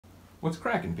What's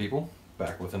cracking, people?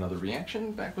 Back with another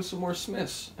reaction, back with some more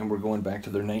Shnootz, and we're going back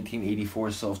to their 1984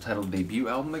 self-titled debut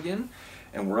album again,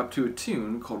 and we're up to a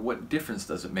tune called What Difference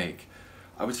Does It Make?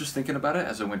 I was just thinking about it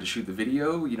as I went to shoot the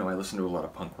video. You know, I listened to a lot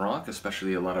of punk rock,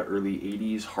 especially a lot of early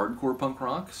 80s hardcore punk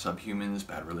rock, Subhumans,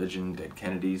 Bad Religion, Dead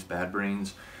Kennedys, Bad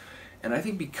Brains, and I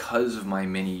think because of my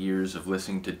many years of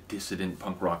listening to dissident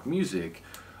punk rock music,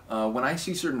 when I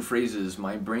see certain phrases,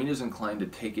 my brain is inclined to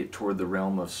take it toward the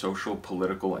realm of social,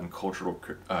 political, and cultural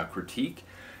critique,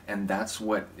 and that's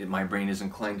what my brain is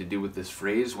inclined to do with this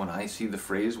phrase. When I see the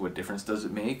phrase, what difference does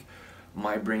it make?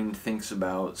 My brain thinks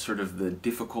about sort of the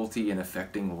difficulty in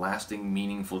affecting lasting,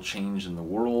 meaningful change in the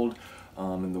world,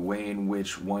 and the way in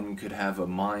which one could have a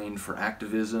mind for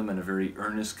activism and a very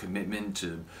earnest commitment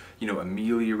to, you know,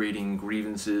 ameliorating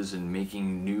grievances and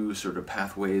making new sort of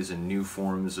pathways and new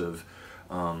forms of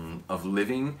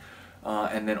living,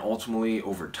 and then ultimately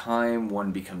over time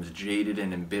one becomes jaded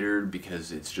and embittered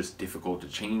because it's just difficult to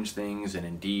change things. And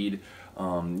indeed,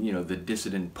 you know, the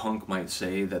dissident punk might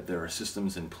say that there are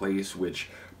systems in place which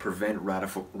prevent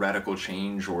radical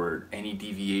change or any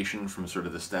deviation from sort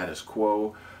of the status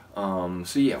quo.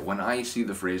 So yeah, when I see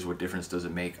the phrase, what difference does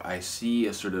it make, I see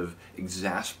a sort of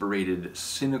exasperated,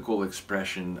 cynical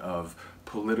expression of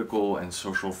political and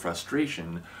social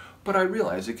frustration. But I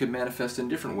realize it could manifest in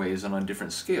different ways and on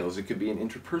different scales. It could be an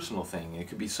interpersonal thing. It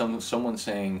could be someone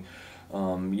saying,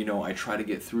 you know, I try to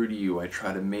get through to you, I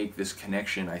try to make this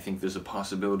connection, I think there's a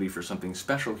possibility for something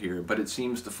special here, but it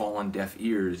seems to fall on deaf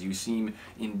ears. You seem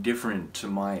indifferent to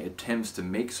my attempts to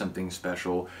make something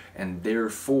special, and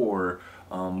therefore,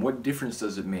 what difference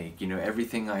does it make? You know,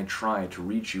 everything I try to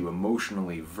reach you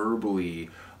emotionally, verbally,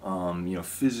 you know,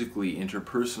 physically,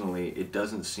 interpersonally, it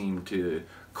doesn't seem to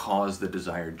cause the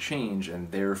desired change, and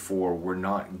therefore we're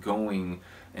not going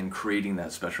and creating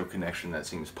that special connection that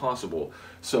seems possible.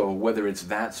 So whether it's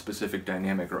that specific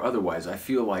dynamic or otherwise, I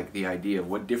feel like the idea of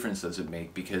what difference does it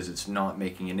make because it's not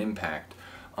making an impact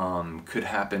could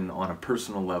happen on a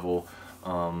personal level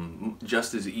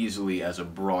just as easily as a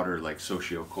broader, like,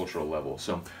 socio-cultural level.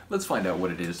 So let's find out what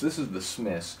it is. This is the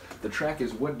Shnootz. The track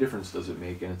is What Difference Does It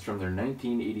Make, and it's from their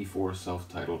 1984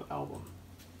 self-titled album.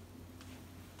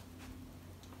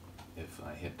 If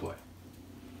I hit play.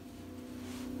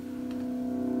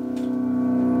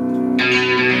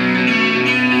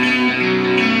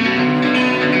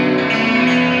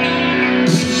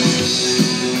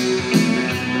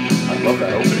 I love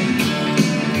that opening.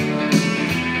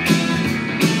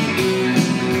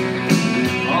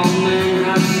 All men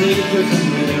have secrets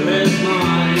and there is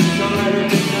mine, so let it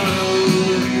be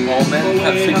known. All men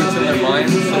have secrets in their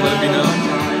minds, so let it be known.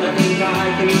 I think I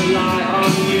can rely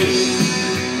on you.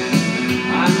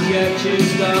 And yet you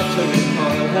start to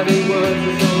recall heavy words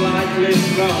are so lightly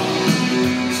strong.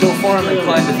 So far I'm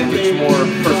inclined to think it's more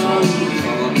personal.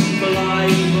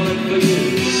 For you.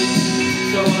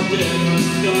 So what difference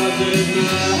does it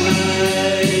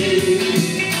make?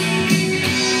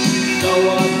 So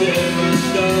what difference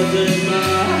does it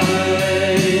make?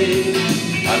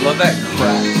 I love that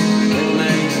crack. It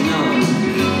makes none.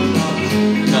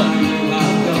 None. You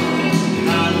have gone,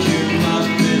 and you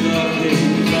must be looking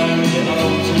very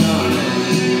old tonight.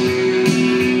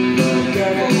 The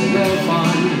devil will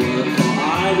find work for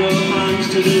idle hands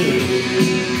to do.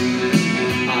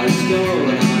 I stole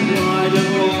and I'm wide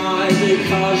why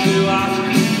because you asked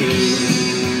me to.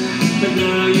 But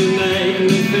now you make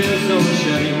me feel so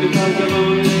ashamed because I've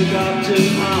only got two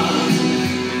hands.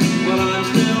 Well, I'm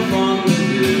still fond of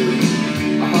you.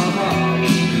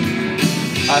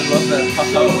 I love that.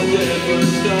 So what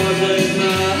difference does it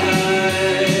make?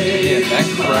 Yeah, that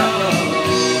crap.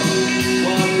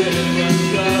 What difference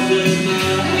does it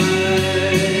make?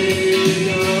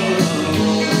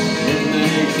 It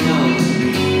makes none.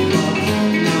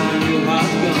 Now you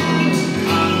have gone,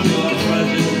 and your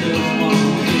prejudice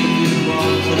won't keep you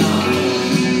warm tonight.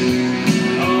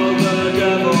 Oh, the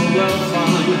devil will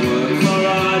find work for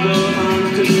idle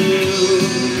hands to do.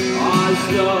 I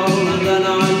stole and then I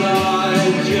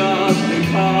lied just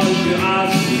because you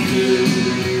asked me to.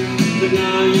 But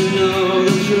now you know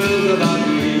the truth about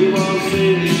me, you won't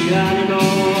see me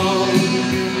anymore.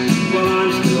 Well,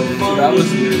 I'm still fond That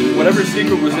was of you. whatever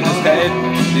secret was in his head.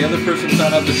 The other person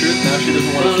found out the truth. Now she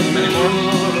doesn't want to see him anymore.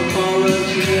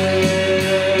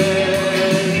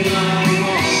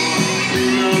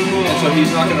 And so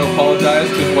he's not going to apologize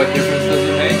because what difference does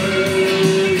it make?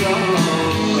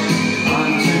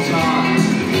 I'm too tired.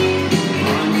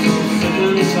 I'm so sick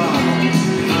and tired.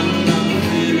 And I'm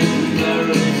feeling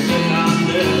very sick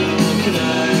and ill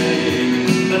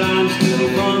today. But I'm still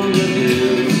fond of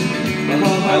you.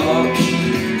 I love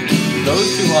those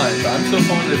two lines. I'm so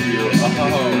fond of you.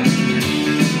 Oh.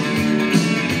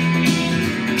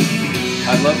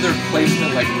 I love their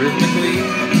placement, like rhythmically.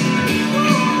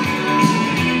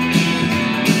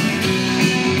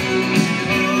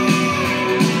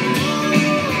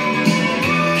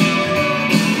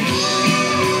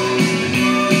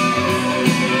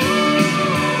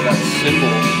 That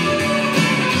cymbal.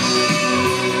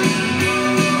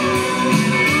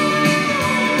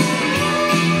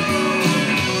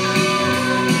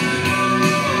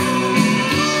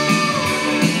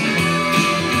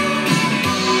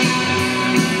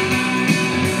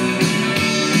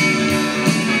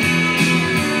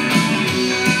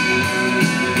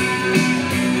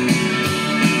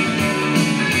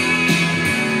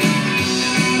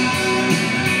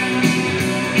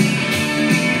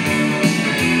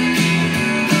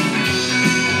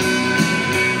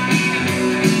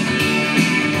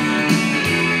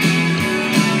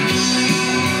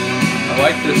 I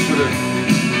like this sort of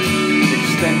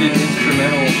extended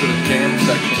instrumental sort of jam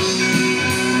section.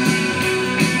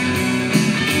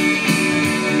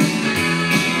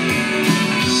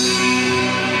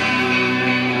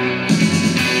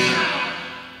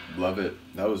 Love it.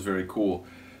 That was very cool.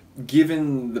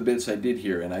 Given the bits I did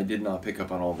hear, and I did not pick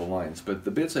up on all the lines, but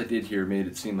the bits I did hear made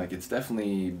it seem like it's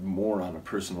definitely more on a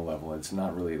personal level. It's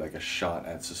not really like a shot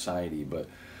at society, but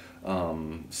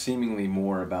seemingly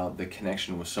more about the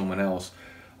connection with someone else.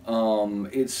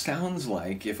 It sounds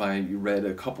like, if I read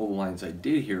a couple of lines I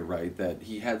did hear right, that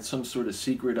he had some sort of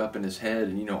secret up in his head,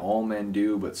 and all men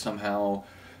do, but somehow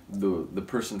the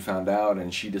person found out,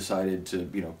 and she decided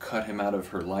to cut him out of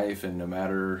her life, and no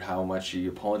matter how much he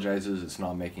apologizes, it's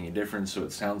not making a difference. So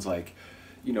it sounds like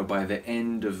by the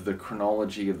end of the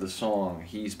chronology of the song,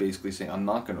 he's basically saying, I'm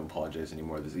not going to apologize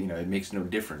anymore. It makes no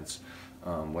difference.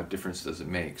 What difference does it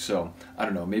make? So I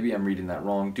don't know, maybe I'm reading that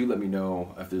wrong. Do let me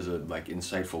know if there's a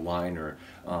insightful line, or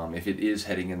if it is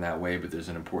heading in that way but there's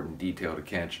an important detail to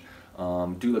catch.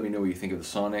 Do let me know what you think of the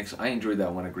Sonics. I enjoyed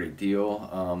that one a great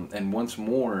deal. And once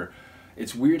more,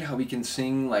 it's weird how he can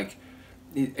sing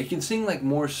he can sing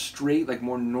more straight,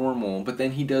 more normal, but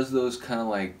then he does those kind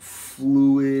of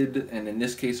fluid, and in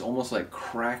this case almost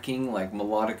cracking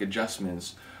melodic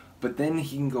adjustments. But then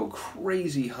he can go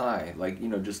crazy high,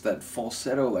 just that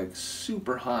falsetto,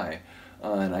 super high.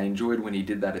 And I enjoyed when he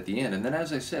did that at the end. And then,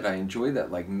 as I said, I enjoyed that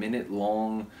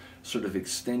minute-long sort of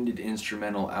extended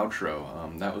instrumental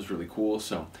outro. That was really cool.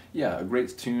 So yeah, a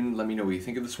great tune. Let me know what you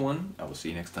think of this one. I will see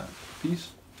you next time.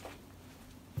 Peace.